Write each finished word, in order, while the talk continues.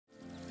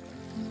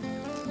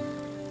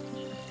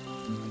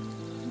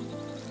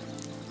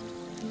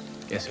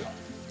Yes, who?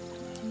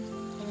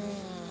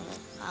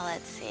 Well,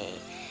 let's see.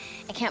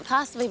 It can't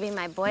possibly be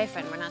my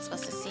boyfriend. We're not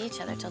supposed to see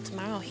each other till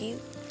tomorrow. He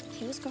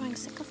was growing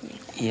sick of me.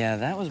 Yeah,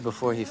 that was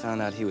before he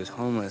found out he was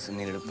homeless and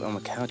needed a bum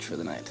a couch for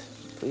the night.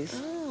 Please?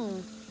 Oh.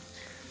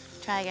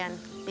 Try again.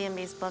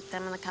 B&B's booked.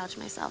 I'm on the couch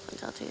myself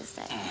until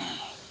Tuesday.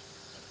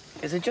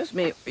 Is it just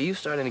me? Are you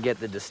starting to get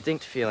the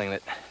distinct feeling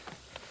that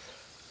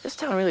this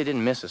town really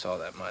didn't miss us all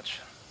that much?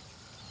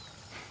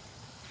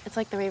 It's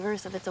like the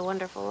reverse of It's a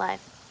Wonderful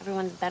Life.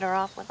 Everyone's better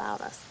off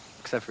without us.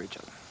 Except for each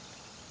other.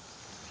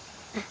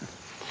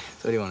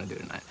 So what do you want to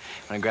do tonight?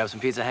 Want to grab some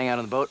pizza, hang out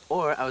on the boat?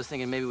 Or I was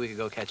thinking maybe we could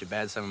go catch a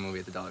bad summer movie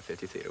at the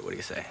 $1.50 theater. What do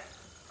you say?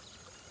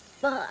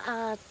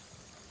 Well,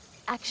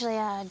 actually,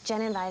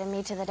 Jen invited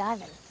me to the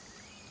dive-in.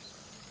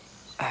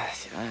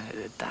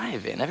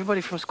 Dive-in?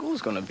 Everybody from school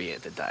is going to be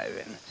at the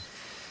dive-in.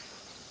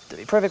 To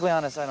be perfectly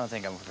honest, I don't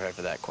think I'm prepared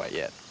for that quite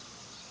yet.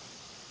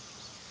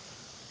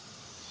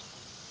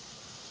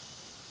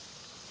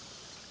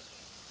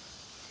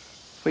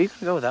 Well, you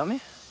gonna go without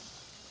me?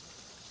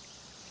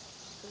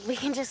 We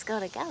can just go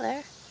together.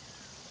 I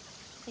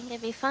think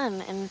it'd be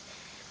fun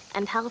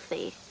and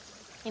healthy,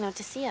 you know,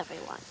 to see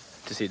everyone.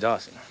 To see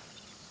Dawson?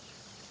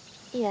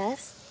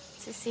 Yes,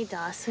 to see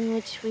Dawson,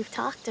 which we've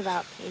talked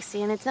about,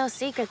 Pacey, and it's no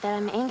secret that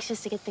I'm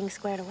anxious to get things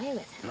squared away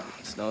with him. No,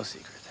 it's no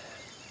secret.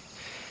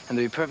 And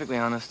to be perfectly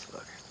honest,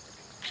 look,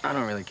 I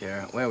don't really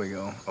care where we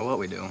go or what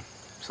we do,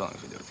 as long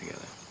as we do it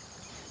together.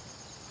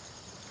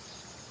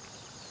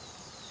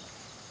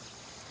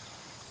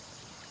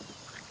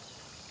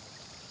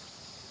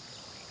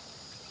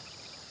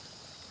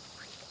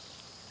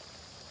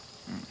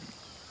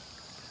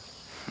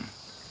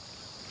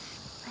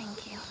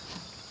 Thank you.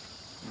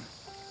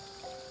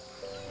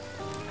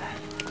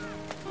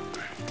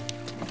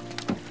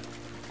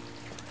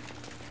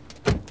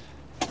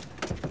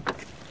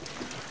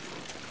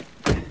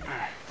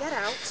 Get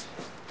out.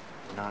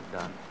 Not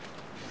done.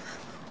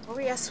 Oh,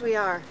 yes, we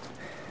are.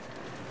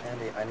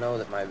 Andy, I know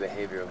that my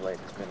behavior of late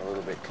has been a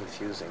little bit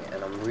confusing,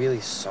 and I'm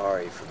really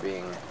sorry for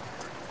being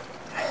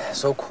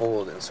so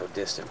cold and so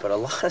distant, but a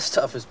lot of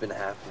stuff has been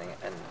happening,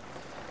 and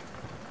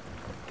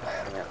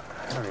I mean,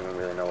 I don't even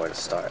really know where to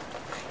start.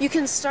 You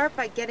can start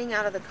by getting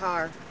out of the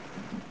car.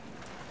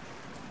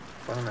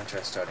 Why don't I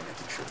try starting at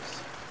the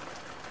truth?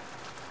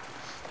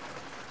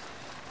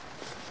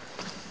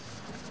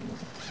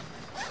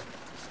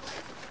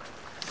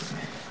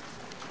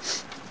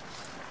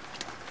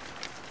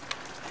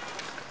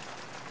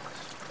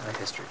 My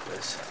history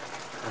quiz.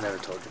 I never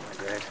told you my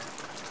grade.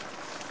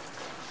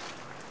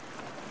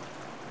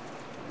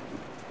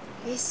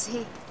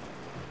 Pacey,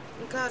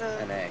 you got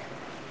An A.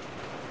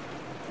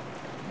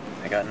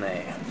 I got an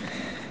A.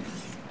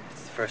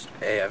 It's the first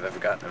A I've ever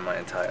gotten in my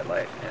entire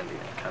life, Andy.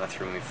 It kind of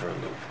threw me for a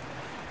loop.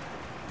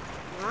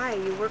 Why?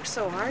 You worked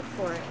so hard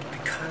for it.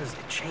 Because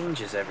it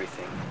changes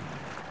everything.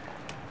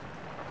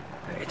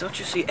 Hey, don't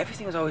you see?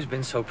 Everything has always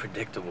been so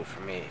predictable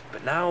for me.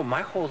 But now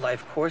my whole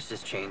life course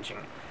is changing.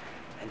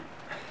 And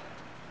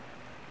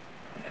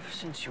ever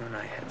since you and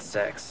I had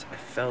sex, I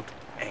felt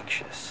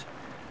anxious.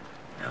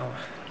 Now,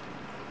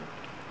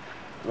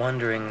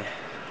 wondering,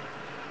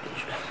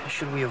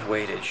 should we have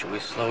waited? Should we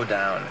slow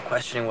down?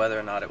 Questioning whether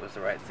or not it was the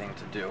right thing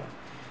to do.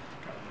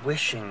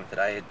 Wishing that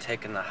I had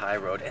taken the high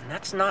road, and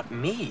that's not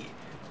me.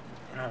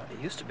 You know, it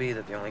used to be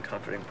that the only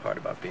comforting part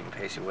about being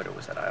Pacey Witter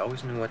was that I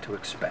always knew what to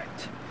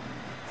expect.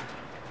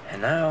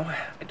 And now,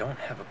 I don't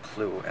have a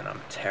clue, and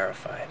I'm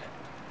terrified.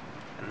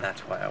 And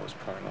that's why I was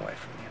pulling away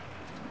from you.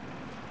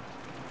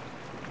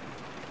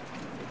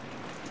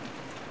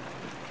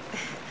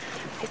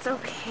 It's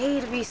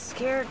okay to be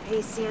scared,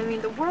 Pacey. I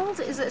mean, the world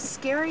is a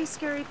scary,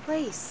 scary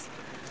place.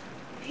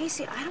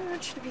 Pacey, I don't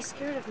want you to be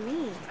scared of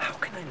me. How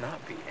can I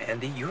not be,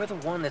 Andy? You're the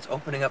one that's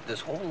opening up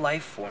this whole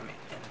life for me.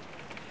 And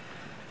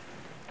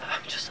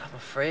I'm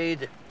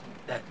afraid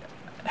that...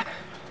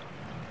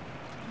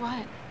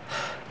 What?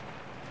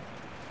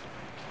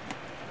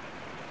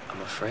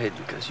 I'm afraid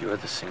because you're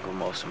the single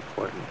most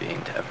important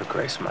being to ever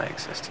grace my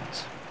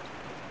existence.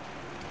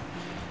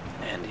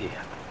 Andy,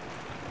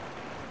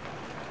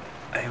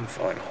 I am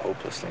falling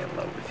hopelessly in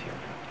love with you.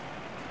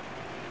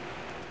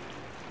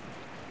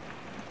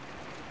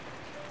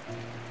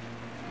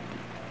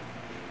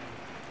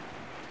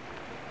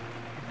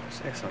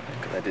 Say something,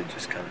 because I did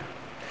just kind of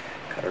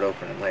cut it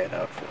open and lay it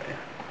out for you.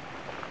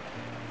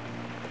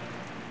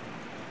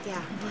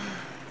 Yeah,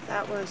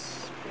 that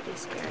was pretty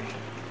scary.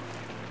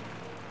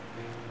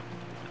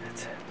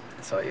 That's it.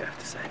 That's all you have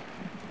to say.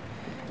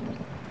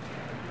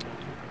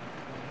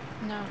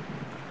 No.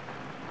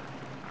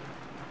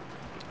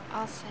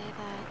 I'll say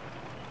that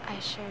I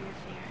share your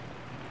fear.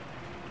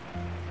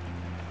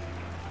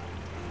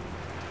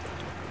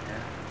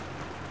 Yeah.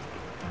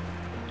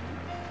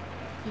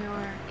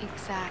 Your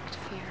exact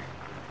fear.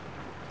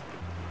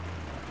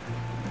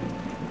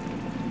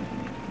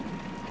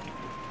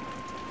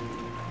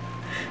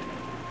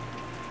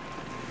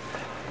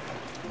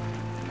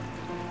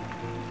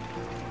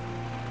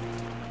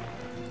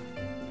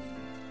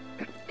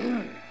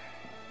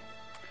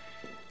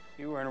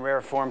 You were in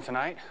rare form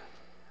tonight.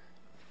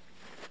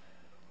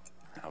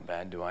 How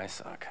bad do I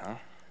suck, huh?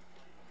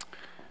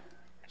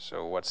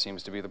 So what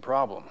seems to be the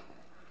problem?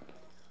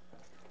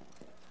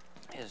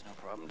 There's no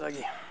problem,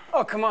 Dougie.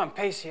 Oh, come on,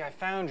 Pacey. I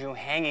found you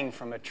hanging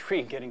from a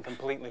tree getting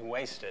completely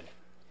wasted.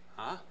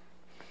 Huh?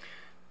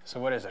 So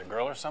what is it, a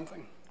girl or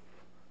something?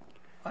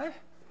 What?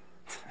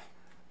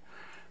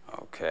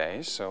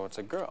 Okay, so it's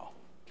a girl.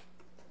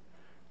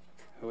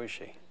 Who is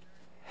she?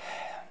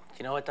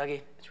 You know what,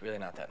 Dougie? It's really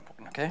not that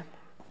important, okay?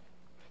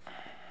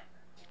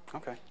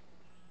 Okay.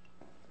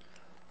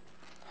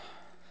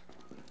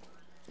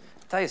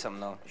 Tell you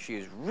something, though. She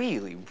is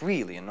really,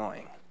 really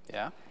annoying.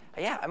 Yeah?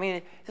 Yeah, I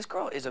mean, this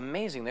girl is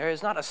amazing. There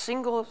is not a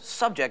single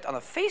subject on the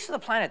face of the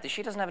planet that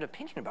she doesn't have an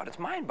opinion about. It's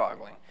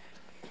mind-boggling.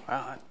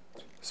 Well, that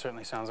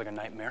certainly sounds like a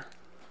nightmare.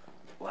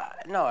 Well,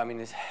 no, I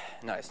mean,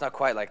 it's not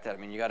quite like that. I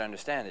mean, you got to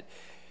understand it.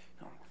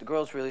 You know, the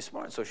girl's really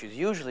smart, so she's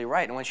usually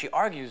right. And when she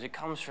argues, it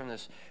comes from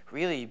this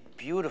really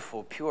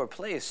beautiful, pure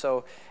place.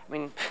 So, I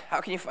mean,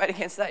 how can you fight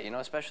against that, you know,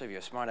 especially if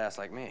you're a smart-ass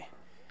like me?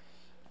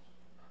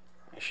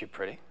 Is she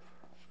pretty?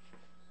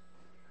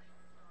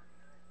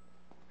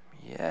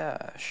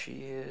 Yeah, she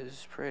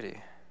is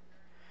pretty.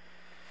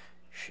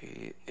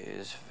 She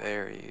is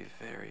very,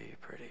 very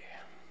pretty.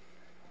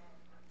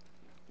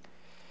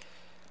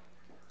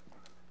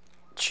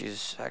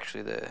 She's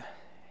actually the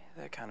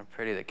kind of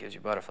pretty that gives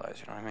you butterflies,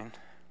 you know what I mean?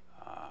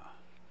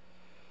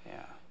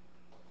 Yeah.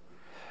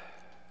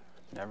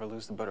 Never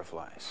lose the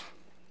butterflies.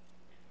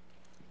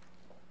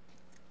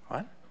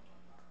 What?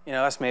 You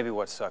know, that's maybe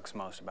what sucks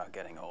most about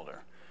getting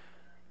older.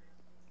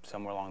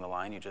 Somewhere along the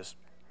line, you just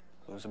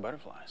lose the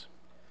butterflies.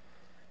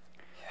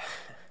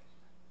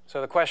 So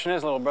the question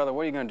is, little brother,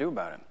 what are you going to do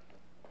about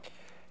it?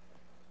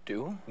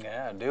 Do?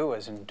 Yeah, do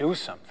as in do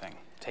something.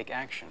 Take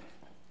action.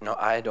 No,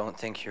 I don't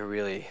think you're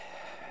really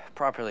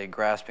properly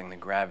grasping the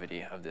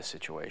gravity of this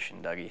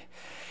situation, Dougie.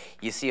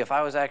 You see, if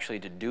I was actually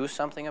to do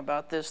something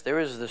about this, there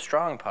is the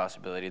strong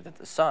possibility that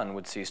the sun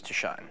would cease to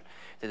shine,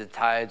 that the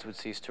tides would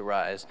cease to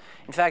rise.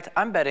 In fact,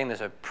 I'm betting there's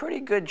a pretty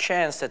good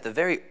chance that the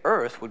very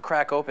earth would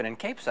crack open and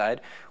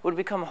Capeside would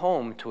become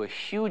home to a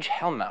huge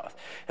hellmouth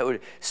that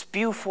would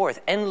spew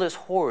forth endless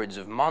hordes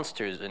of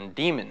monsters and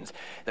demons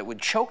that would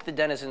choke the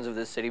denizens of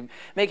this city,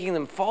 making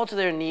them fall to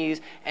their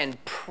knees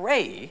and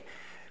pray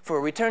for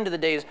a return to the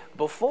days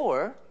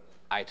before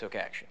I took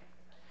action.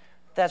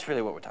 That's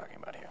really what we're talking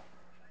about here.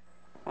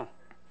 Huh.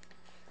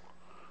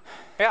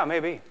 Yeah,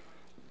 maybe.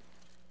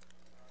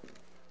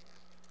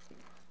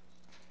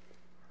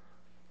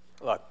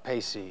 Look,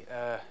 Pacey,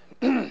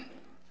 in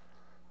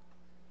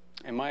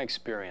my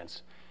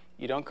experience,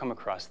 you don't come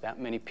across that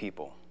many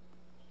people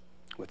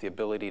with the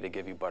ability to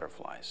give you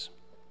butterflies.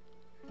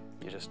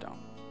 You just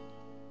don't.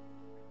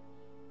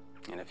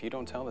 And if you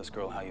don't tell this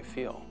girl how you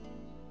feel,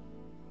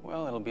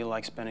 well, it'll be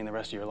like spending the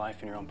rest of your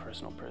life in your own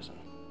personal prison.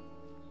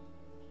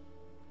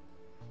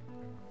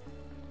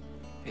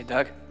 Hey,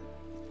 Doug.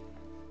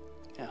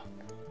 Yeah.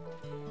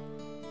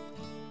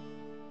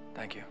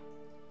 Thank you.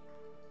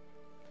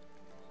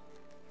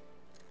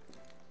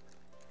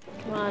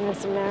 Come on,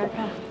 Miss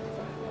America.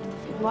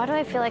 Why do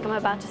I feel like I'm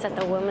about to set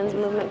the women's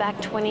movement back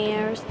 20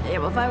 years? Yeah,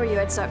 well, if I were you,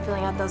 I'd start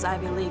filling out those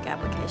Ivy League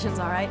applications,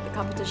 all right? The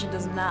competition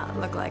does not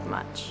look like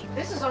much.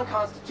 This is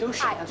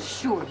unconstitutional. I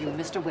assure you,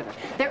 Mr. Witter,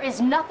 there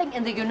is nothing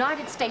in the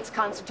United States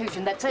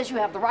Constitution that says you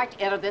have the right to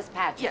enter this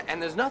pageant. Yeah,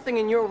 and there's nothing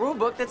in your rule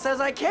book that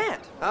says I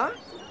can't, huh?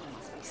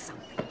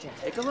 Something, Jen.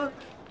 Take a look.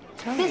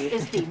 This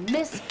is the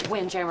Miss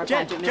Windjammer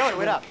Jen, pageant, Joey, Mr.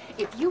 wait up.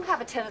 If you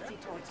have a tendency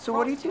towards... So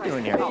what are you two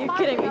doing here? Are you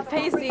kidding me?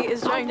 Pacey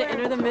is trying to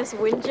enter the Miss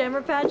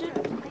Windjammer pageant?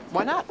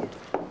 Why not?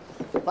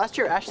 Last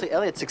year, Ashley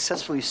Elliott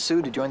successfully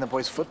sued to join the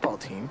boys' football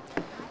team.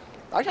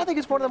 Actually, I think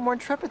it's one of the more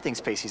intrepid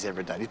things Pacey's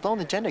ever done. He's blown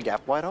the gender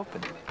gap wide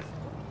open.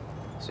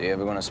 So you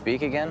ever going to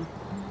speak again?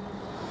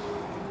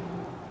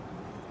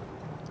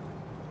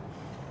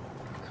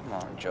 Come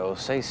on, Joe,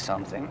 say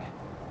something.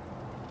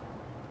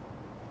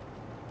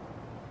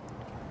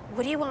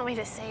 What do you want me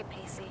to say,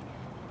 Pacey?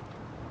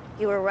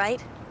 You were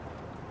right.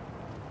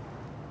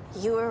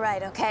 You were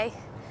right, okay?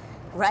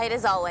 Right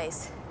as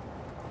always.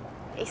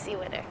 Pacey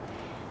Witter,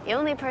 the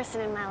only person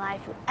in my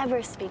life who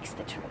ever speaks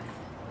the truth.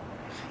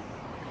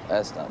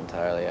 That's not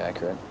entirely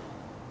accurate.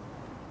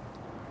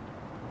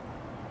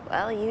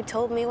 Well, you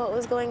told me what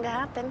was going to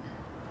happen.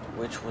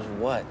 Which was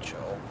what,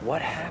 Joe?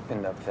 What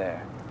happened up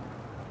there?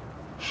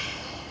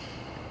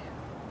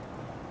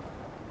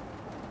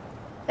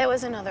 There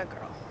was another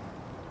girl.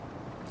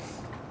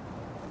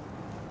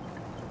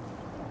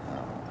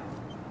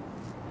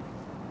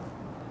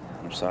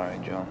 I'm sorry,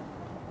 Joe.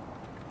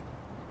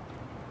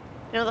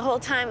 You know, the whole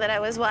time that I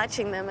was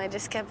watching them, I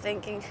just kept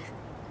thinking,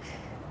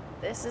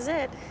 this is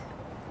it.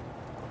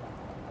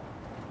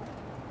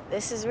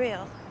 This is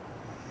real.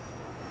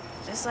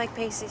 Just like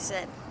Pacey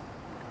said.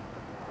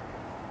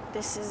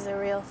 This is the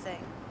real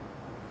thing.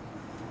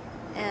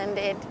 And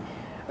it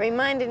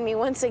reminded me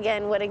once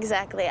again what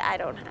exactly I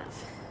don't have.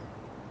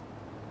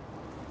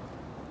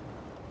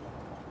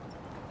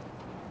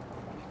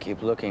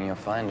 Keep looking, you'll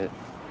find it.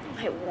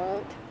 I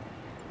won't.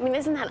 I mean,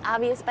 isn't that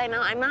obvious by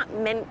now? I'm not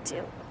meant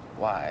to.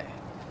 Why?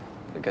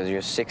 Because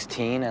you're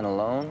 16 and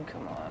alone?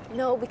 Come on.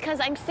 No, because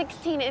I'm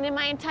 16, and in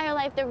my entire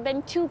life, there have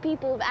been 2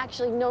 people who've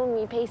actually known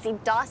me, Pacey,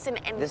 Dawson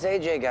and... This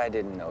AJ guy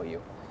didn't know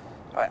you.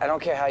 I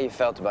don't care how you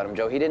felt about him,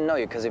 Joe. He didn't know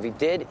you, because if he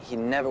did, he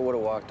never would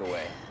have walked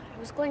away. I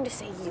was going to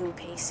say you,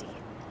 Pacey.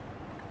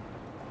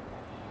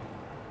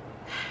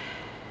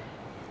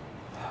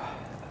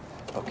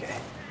 Okay.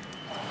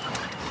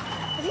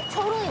 Have you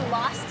totally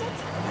lost it?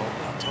 No,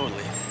 not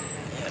totally.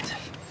 Yet.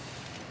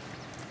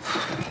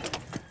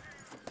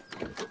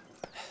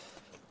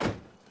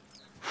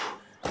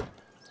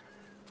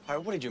 All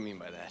right, what did you mean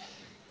by that?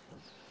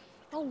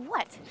 Oh,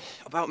 what?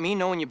 About me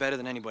knowing you better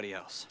than anybody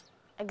else.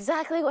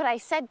 Exactly what I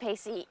said,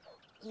 Pacey.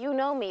 You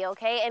know me,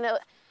 okay?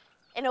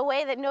 In a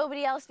way that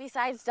nobody else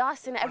besides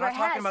Dawson ever has. We're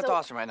not talking about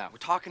Dawson right now. We're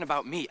talking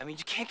about me. I mean,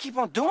 you can't keep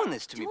on doing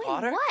this to me,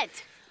 Potter.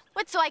 What?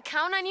 What, so I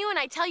count on you and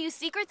I tell you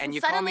secrets and you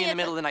suddenly call me in the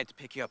middle of the night to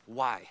pick you up.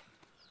 Why?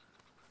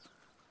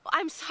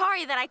 I'm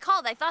sorry that I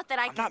called. I thought that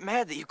I'm not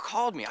mad that you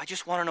called me. I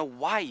just want to know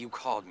why you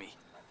called me.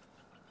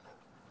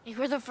 You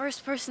were the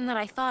first person that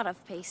I thought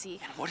of, Pacey.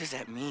 And what does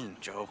that mean,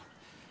 Joe?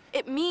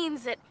 It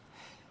means that...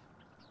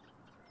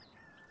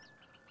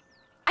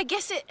 I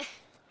guess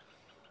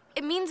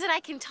it means that I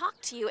can talk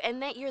to you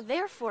and that you're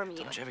there for me.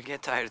 Don't you ever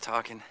get tired of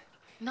talking?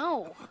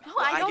 No, Well,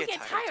 I don't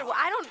get tired. Well,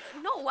 I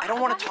don't know. I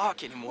don't want to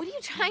talk anymore. What are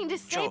you trying to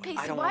say, Joe,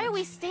 Pacey? Why are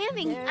we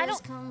standing? I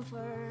don't...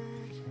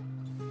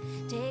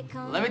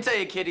 Let me tell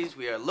you, kiddies,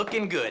 we are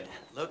looking good.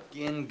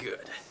 Looking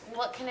good.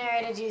 What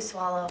canary did you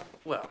swallow?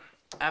 Well,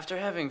 after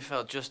having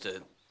felt just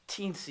a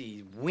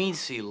teensy,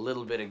 weensy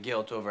little bit of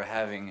guilt over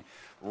having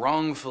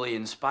wrongfully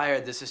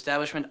inspired this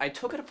establishment, I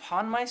took it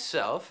upon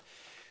myself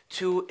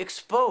to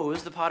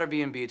expose the Potter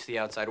B&B to the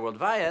outside world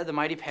via the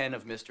mighty pen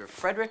of Mr.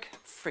 Frederick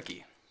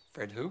Fricky.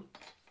 Fred who?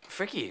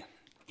 Fricky.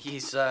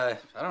 He's, I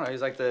don't know,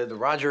 he's like the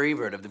Roger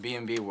Ebert of the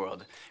B&B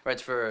world. He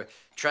writes for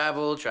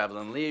Travel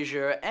and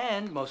Leisure,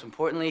 and most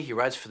importantly, he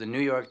writes for the New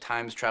York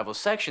Times travel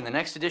section, the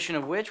next edition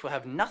of which will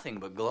have nothing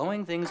but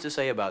glowing things to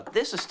say about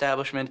this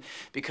establishment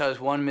because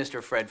one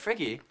Mr. Fred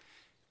Fricky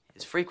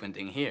is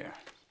frequenting here.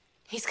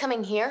 He's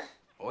coming here?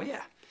 Oh,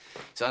 yeah.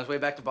 He's on his way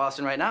back to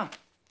Boston right now.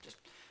 Just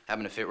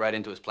happened to fit right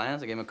into his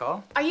plans. I gave him a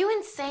call. Are you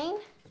insane?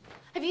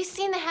 Have you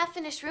seen the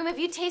half-finished room? Have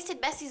you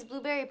tasted Bessie's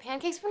blueberry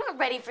pancakes? We're not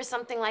ready for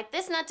something like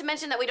this, not to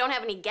mention that we don't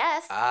have any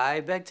guests. I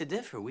beg to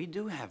differ. We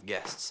do have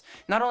guests.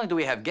 Not only do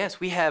we have guests,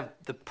 we have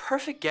the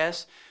perfect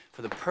guests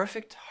for the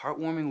perfect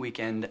heartwarming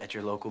weekend at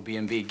your local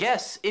B&B.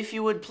 Guests, if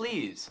you would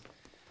please.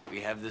 We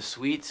have the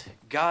sweet,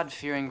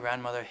 God-fearing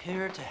grandmother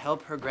here to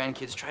help her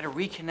grandkids try to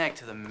reconnect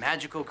to the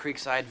magical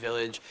Creekside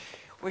village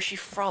where she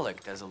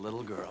frolicked as a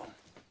little girl.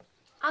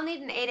 I'll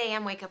need an 8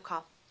 a.m. wake-up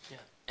call. Yeah.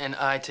 And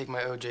I take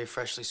my OJ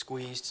freshly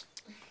squeezed.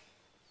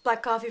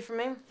 Black coffee for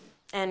me,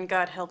 and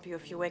God help you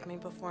if you wake me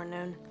before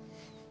noon.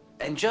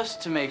 And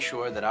just to make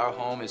sure that our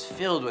home is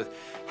filled with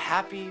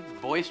happy,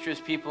 boisterous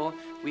people,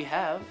 we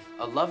have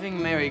a loving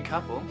married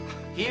couple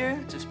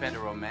here to spend a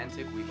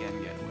romantic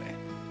weekend getaway.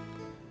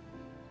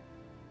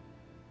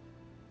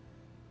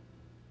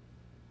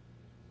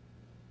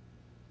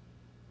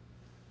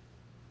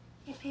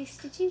 Hey, Pace,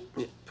 did you?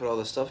 Yeah, put all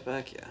the stuff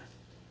back? Yeah.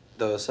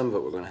 Though some of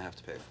it we're gonna have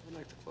to pay for,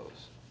 like the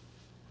clothes.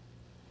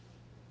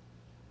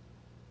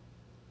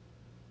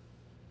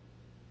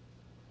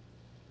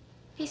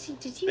 Pacey,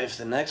 did you? If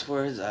the next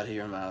words out of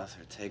your mouth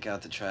are take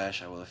out the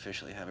trash, I will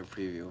officially have a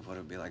preview of what it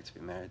would be like to be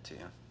married to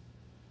you.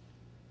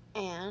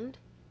 And?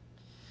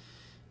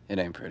 It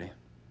ain't pretty.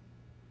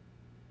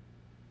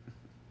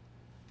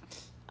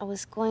 I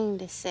was going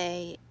to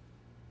say,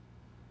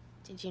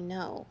 did you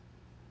know?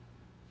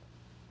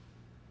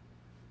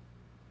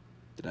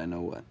 Did I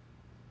know what?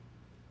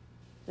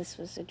 This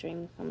was a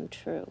dream come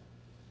true.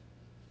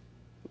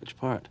 Which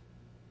part?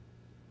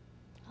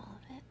 All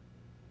of it.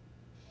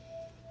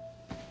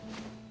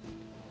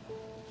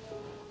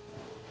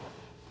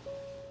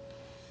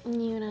 When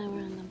you and I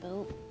were on the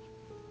boat,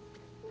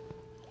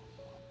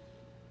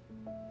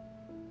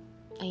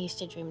 I used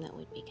to dream that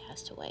we'd be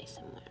cast away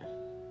somewhere.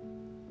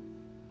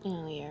 You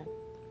know, your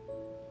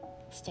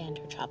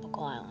standard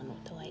tropical island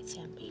with the white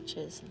sand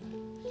beaches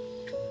and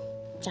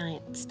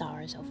giant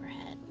stars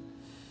overhead.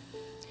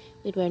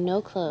 We'd wear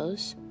no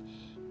clothes,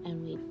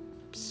 and we'd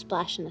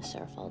splash in the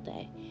surf all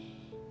day.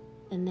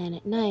 And then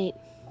at night,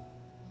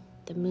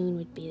 the moon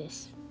would be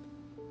this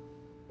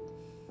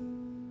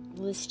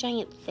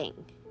giant thing.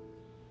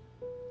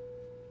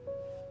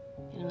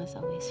 And I was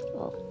always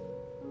full.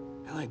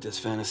 I like this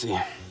fantasy.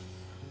 I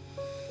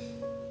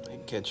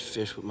can catch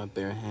fish with my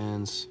bare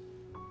hands,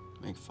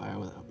 make fire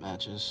without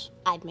matches.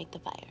 I'd make the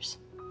fires.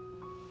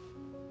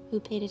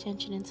 Who paid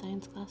attention in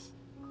science class?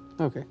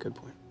 Okay, good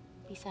point.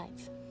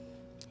 Besides,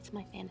 it's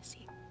my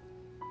fantasy.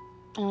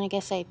 And I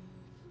guess I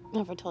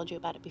never told you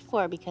about it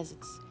before because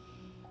it's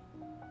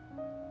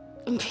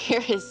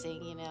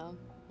embarrassing, you know?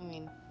 I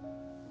mean,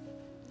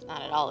 it's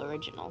not at all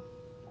original.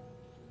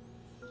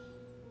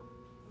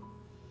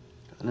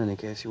 In any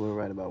case, you were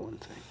right about one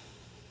thing.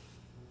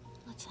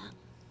 What's that?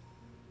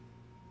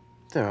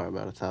 There are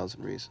about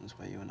 1,000 reasons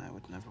why you and I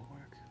would never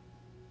work.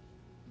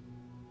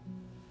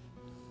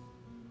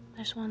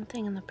 There's one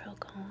thing in the pro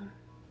column.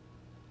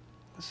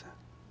 What's that?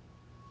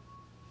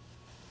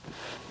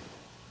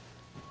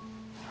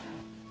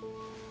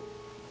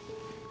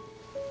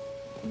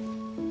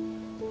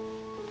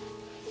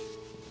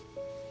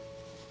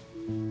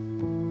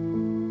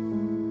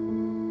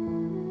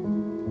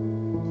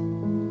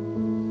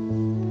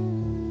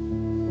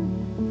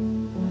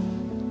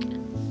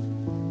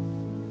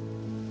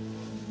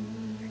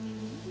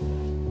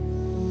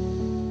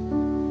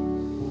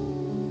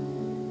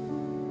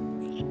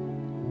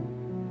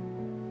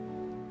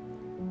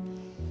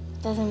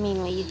 Doesn't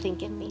mean what you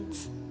think it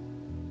means.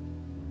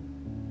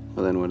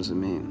 Well, then what does it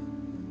mean?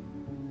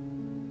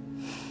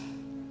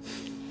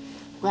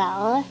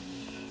 Well,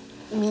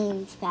 it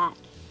means that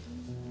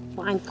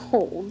well, I'm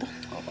cold.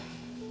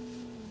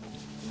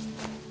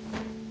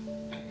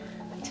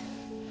 And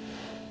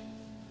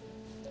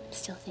I'm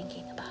still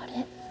thinking about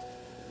it.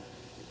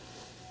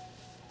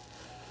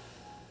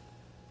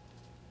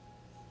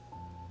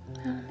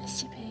 I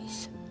miss you,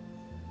 Pace.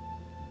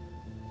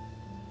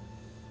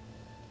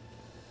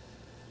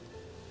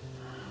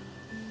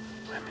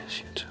 I miss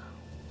you too.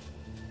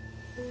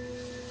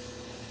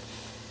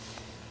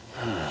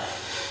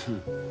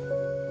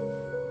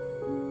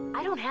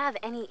 I don't have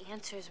any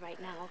answers right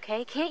now,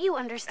 okay? Can't you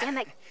understand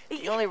that?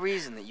 The only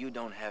reason that you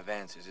don't have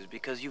answers is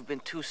because you've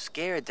been too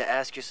scared to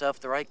ask yourself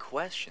the right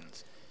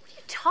questions. What are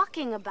you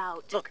talking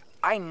about? Look,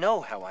 I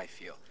know how I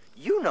feel.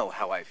 You know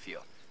how I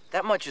feel.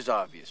 That much is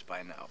obvious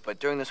by now. But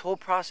during this whole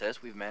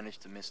process, we've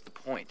managed to miss the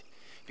point.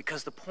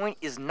 Because the point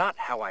is not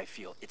how I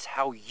feel, it's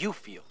how you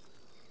feel.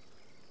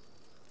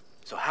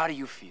 So how do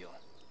you feel?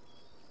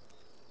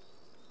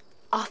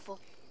 Awful.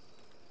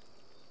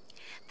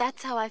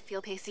 That's how I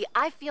feel, Pacey.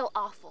 I feel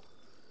awful.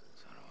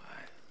 So do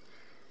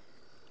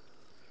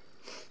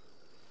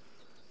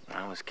I.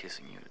 When I was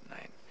kissing you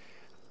tonight,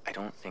 I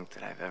don't think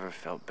that I've ever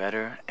felt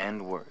better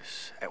and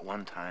worse at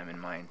one time in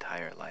my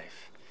entire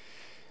life.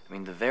 I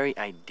mean, the very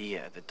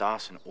idea that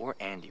Dawson or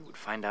Andy would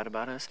find out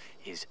about us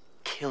is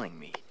killing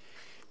me.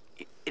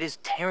 It is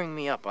tearing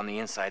me up on the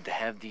inside to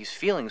have these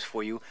feelings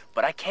for you,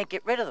 but I can't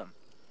get rid of them.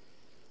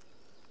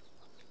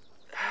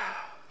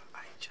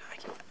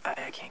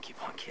 I can't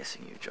keep on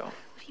kissing you, Joe.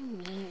 What do you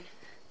mean?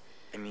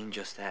 I mean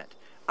just that.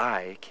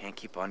 I can't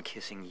keep on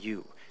kissing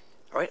you.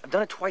 All right? I've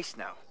done it twice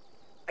now.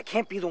 I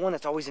can't be the one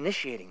that's always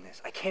initiating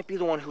this. I can't be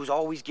the one who's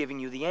always giving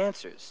you the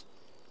answers.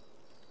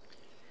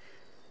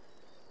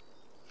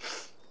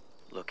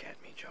 Look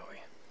at me,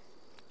 Joey.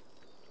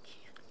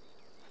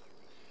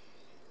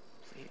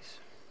 Please.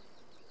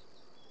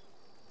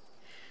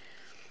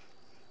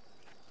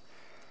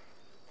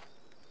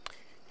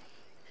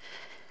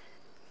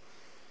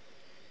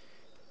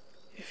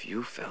 If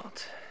you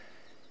felt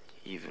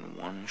even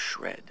one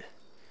shred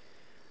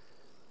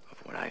of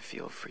what I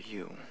feel for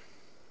you,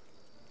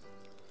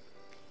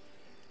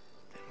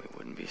 then we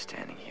wouldn't be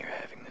standing here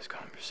having this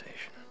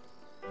conversation.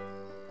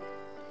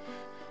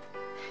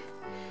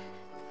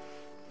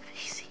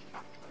 Pacey.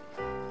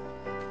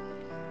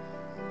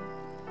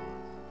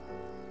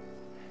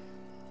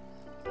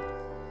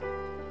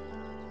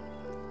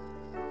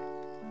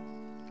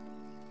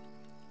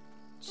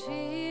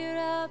 Cheer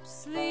up,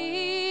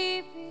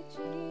 sleepy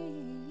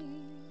dream.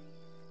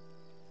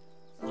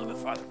 A little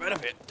bit farther, right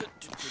up here.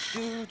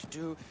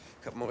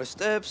 Couple more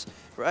steps,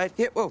 right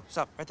here. Whoa,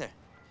 stop, right there.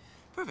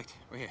 Perfect,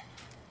 we're here.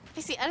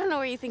 Pacey, I don't know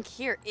where you think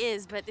here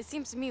is, but it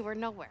seems to me we're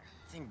nowhere.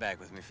 Think back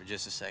with me for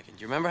just a second.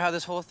 Do you remember how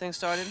this whole thing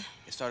started?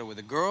 It started with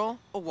a girl,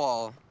 a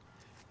wall,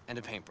 and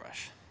a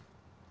paintbrush.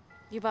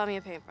 You bought me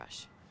a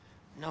paintbrush.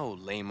 No,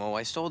 lame-o,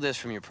 I stole this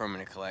from your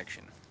permanent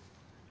collection.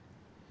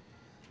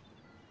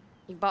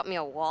 You bought me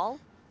a wall?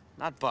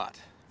 Not bought,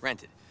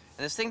 rented.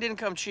 And this thing didn't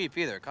come cheap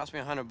either. It cost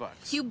me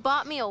 $100. You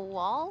bought me a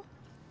wall?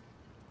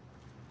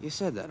 You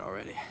said that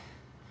already.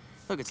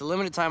 Look, it's a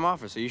limited time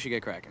offer, so you should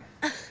get cracking.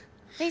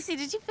 Pacey,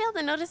 did you fail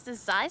to notice the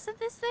size of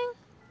this thing?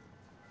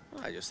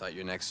 Well, I just thought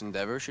your next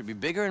endeavor should be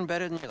bigger and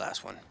better than your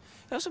last one.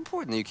 It's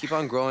important that you keep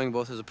on growing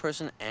both as a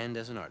person and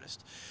as an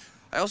artist.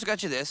 I also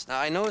got you this. Now,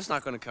 I know it's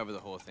not going to cover the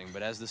whole thing,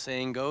 but as the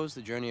saying goes,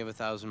 the journey of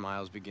 1,000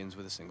 miles begins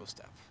with a single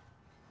step.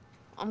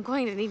 I'm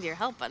going to need your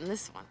help on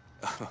this one.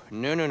 Oh,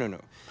 no.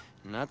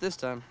 Not this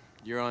time.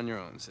 You're on your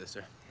own,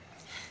 sister.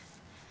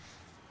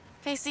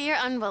 Pacey, you're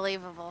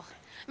unbelievable.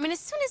 I mean, as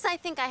soon as I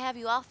think I have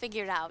you all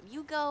figured out,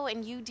 you go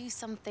and you do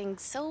something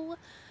so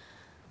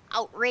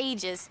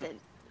outrageous that,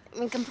 I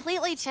mean,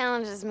 completely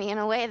challenges me in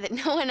a way that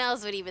no one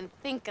else would even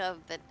think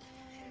of, that...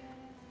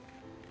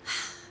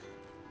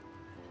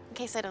 In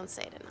case I don't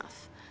say it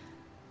enough.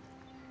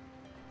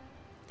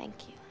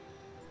 Thank you.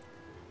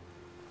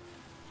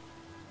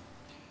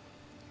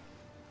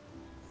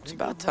 It's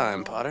about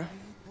time, Potter.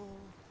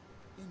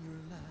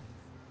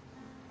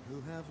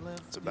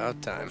 It's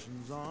about time.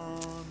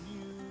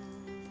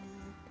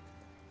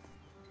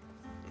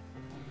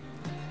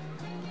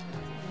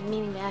 I'm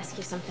meaning to ask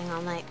you something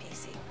all night,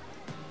 Pacey.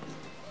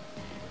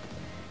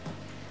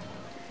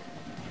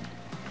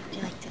 Would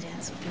you like to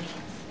dance with me?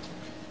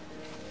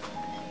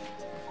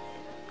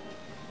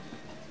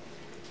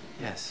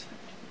 Yes.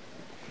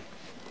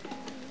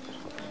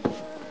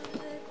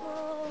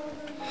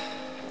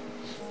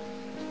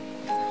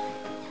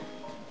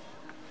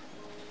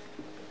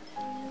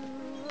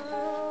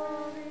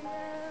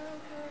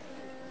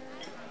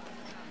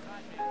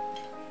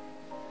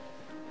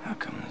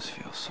 This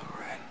feels so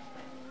right.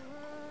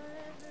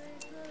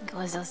 It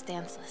was those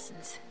dance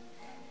lessons.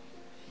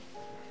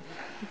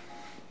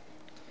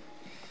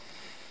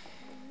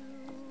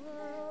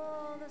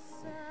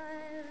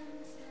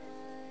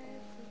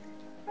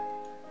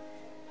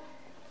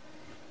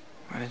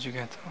 Where did you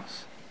get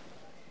those?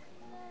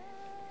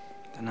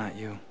 They're not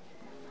you.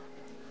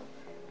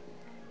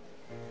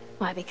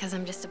 Why, because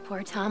I'm just a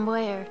poor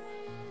tomboy, or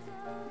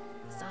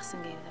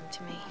Dawson gave them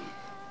to me?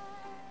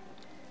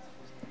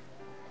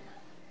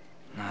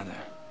 Neither.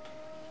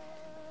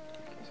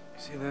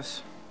 See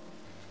this?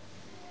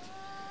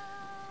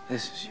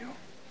 This is you.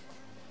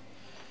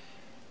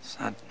 It's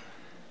not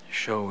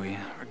showy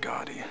or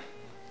gaudy.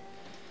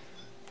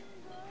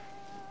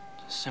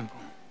 Just simple.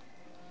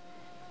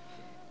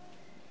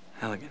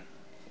 Elegant.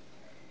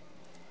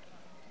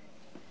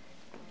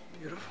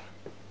 Beautiful.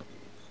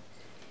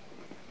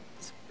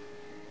 It's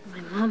my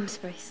mom's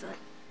bracelet.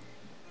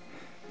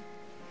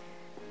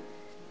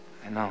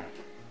 I know.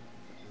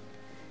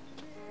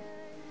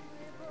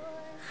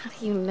 How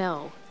do you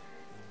know?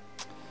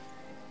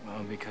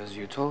 Well, because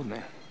you told me.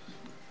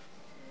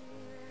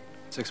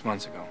 6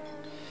 months ago.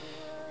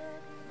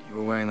 You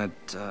were wearing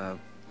that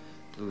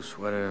blue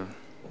sweater,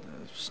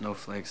 the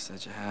snowflakes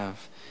that you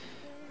have.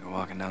 We were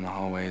walking down the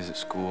hallways at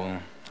school.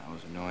 I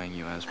was annoying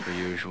you as per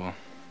usual.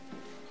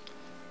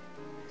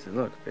 I said,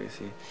 look,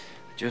 Pacey,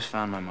 I just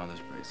found my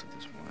mother's bracelet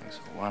this morning,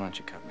 so why don't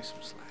you cut me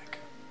some slack?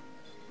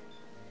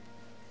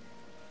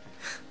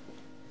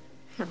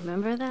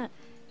 Remember that?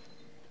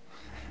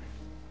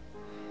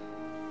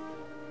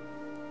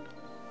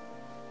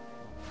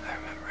 I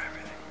remember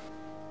everything.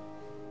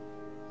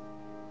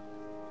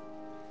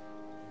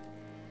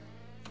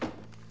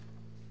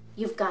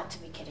 You've got to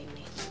be kidding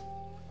me.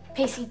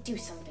 Pacey, do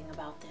something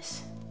about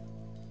this.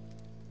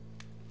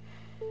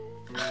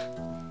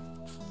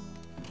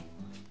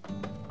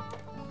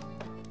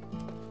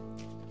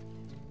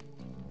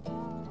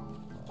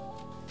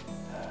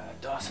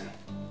 Dawson.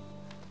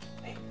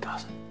 Hey,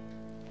 Dawson.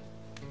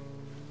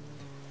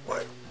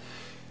 What?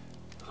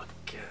 Look,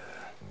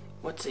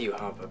 what say you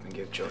hop up and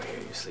give Joe here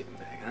your sleeping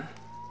bag, huh?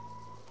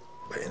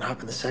 Wait, and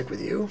hop in the sack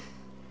with you?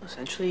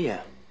 Essentially,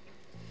 yeah.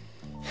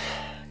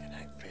 Good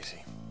night,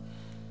 Pacey.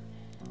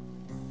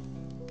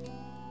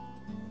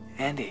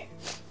 Andy.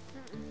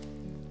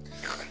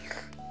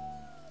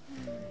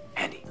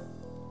 Andy.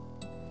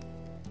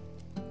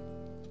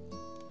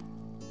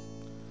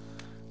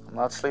 I'm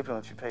not sleeping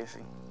with you,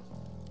 Pacey.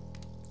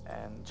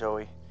 And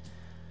Joey,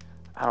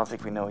 I don't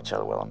think we know each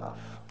other well enough.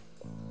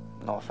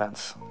 No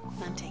offense.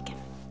 None taken.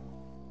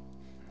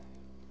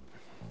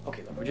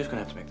 Okay, look, we're just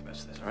gonna have to make the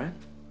best of this, all right?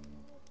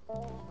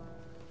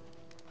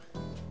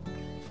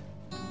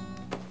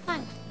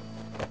 Fine.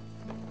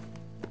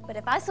 But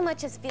if I so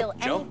much as feel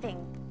Joe?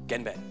 anything... Get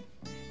in bed.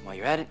 And while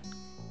you're at it,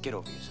 get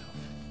over yourself.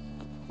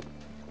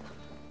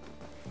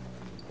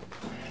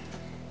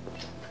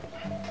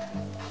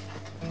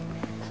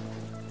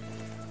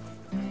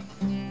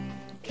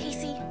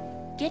 Pacey,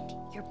 get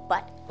your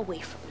butt away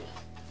from me.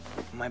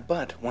 My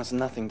butt wants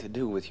nothing to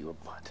do with your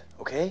butt,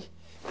 okay?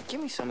 Give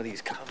me some of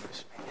these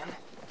covers, man.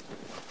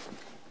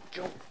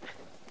 Joe.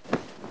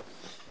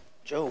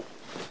 Joe.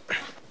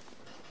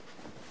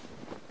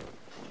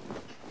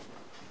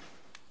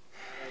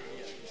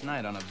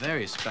 Tonight on a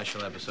very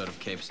special episode of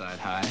Cape Side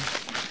High,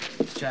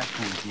 it's Jack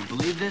Coon. Can you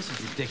believe this?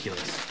 It's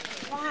ridiculous.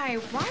 Why?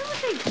 Why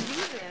would they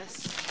do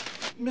this?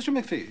 Mr.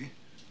 McPhee,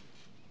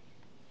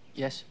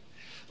 Yes?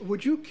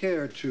 would you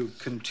care to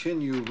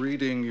continue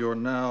reading your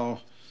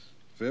now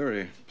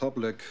very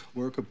public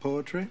work of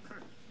poetry?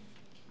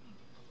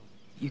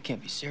 You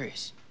can't be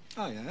serious.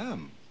 I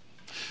am.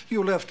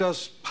 You left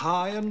us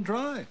high and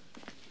dry.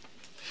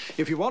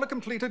 If you want a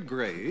completed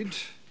grade,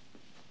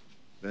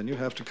 then you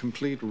have to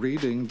complete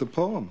reading the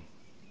poem.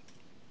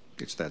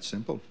 It's that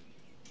simple.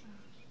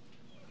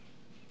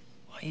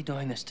 Why are you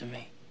doing this to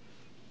me?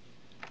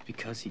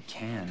 Because he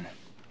can.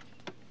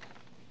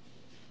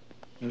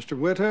 Mr.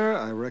 Witter,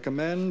 I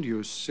recommend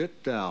you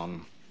sit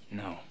down.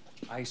 No.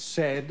 I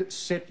said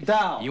sit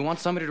down. You want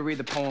somebody to read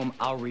the poem,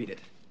 I'll read it.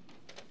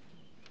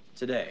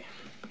 Today.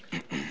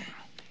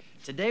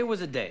 Today was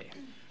a day.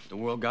 The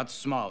world got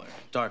smaller,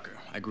 darker.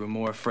 I grew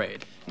more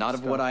afraid. Not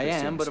of what I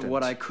am, but of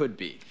what I could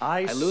be.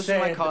 I loosened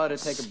my collar to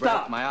take a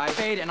breath. My eyes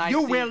fade, and I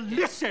You see... will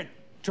listen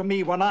to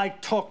me when I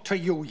talk to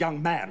you,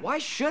 young man. Why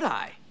should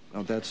I?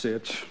 Oh, that's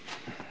it.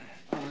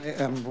 I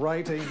am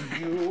writing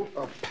you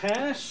a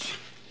pass.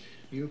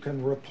 You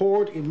can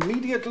report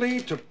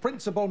immediately to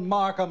Principal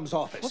Markham's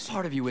office. What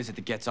part of you is it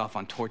that gets off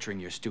on torturing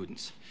your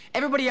students?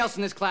 Everybody else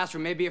in this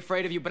classroom may be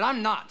afraid of you, but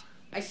I'm not.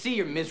 I see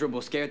your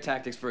miserable scare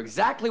tactics for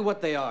exactly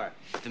what they are.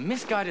 The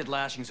misguided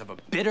lashings of a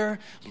bitter,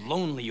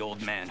 lonely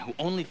old man who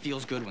only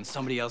feels good when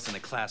somebody else in the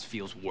class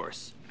feels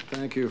worse.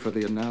 Thank you for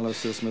the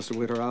analysis, Mr.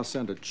 Witter. I'll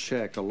send a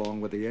check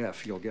along with the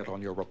F you'll get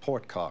on your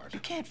report card. You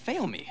can't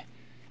fail me.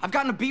 I've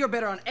gotten a B or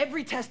better on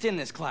every test in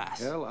this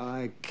class. Well,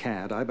 I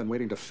can't. I've been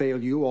waiting to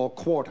fail you all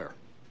quarter.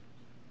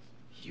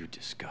 You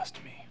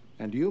disgust me.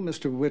 And you,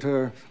 Mr.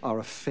 Witter, are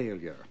a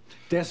failure.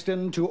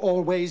 Destined to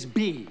always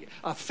be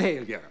a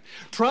failure.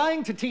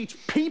 Trying to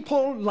teach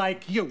people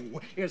like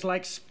you is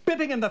like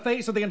spitting in the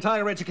face of the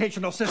entire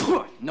educational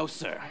system. No,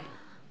 sir.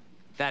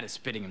 That is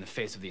spitting in the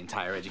face of the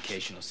entire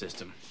educational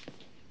system.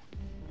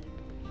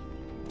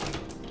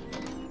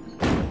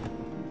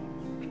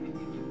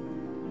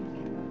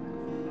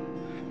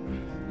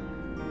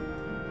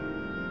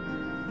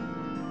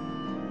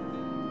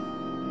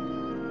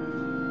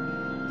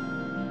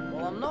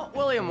 Well, I'm not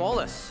William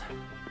Wallace,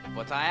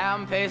 but I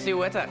am Pacey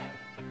Witter.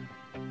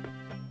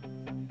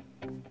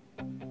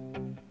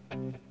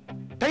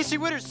 Pacey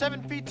Witter's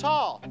 7 feet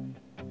tall.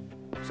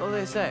 So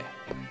they say.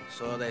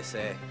 So they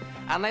say.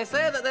 And they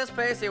say that this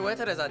Pacey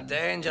Witter is a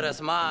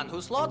dangerous man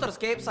who slaughters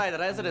Capeside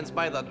residents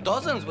by the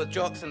dozens with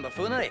jokes and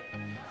buffoonery.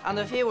 And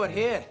if he were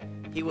here,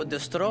 he would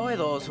destroy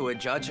those who would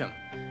judge him,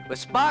 with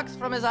sparks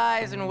from his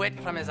eyes and wit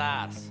from his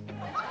arse.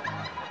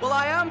 Well,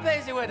 I am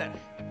Pacey Witter,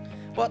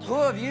 but who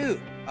of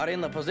you are in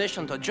the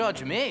position to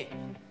judge me?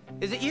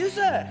 Is it you,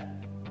 sir?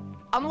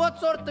 And what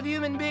sort of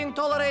human being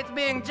tolerates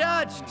being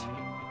judged?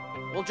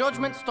 Well,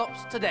 judgment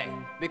stops today,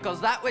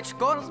 because that which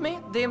scorns me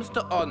deems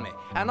to own me,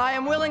 and I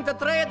am willing to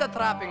trade the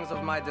trappings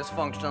of my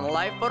dysfunctional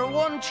life for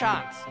one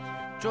chance,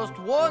 just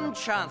one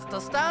chance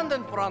to stand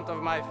in front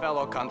of my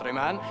fellow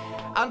countrymen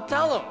and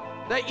tell them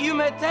that you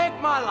may take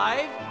my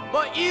life,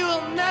 but you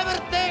will never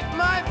take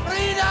my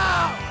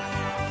freedom!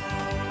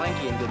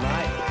 Thank you and good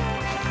night.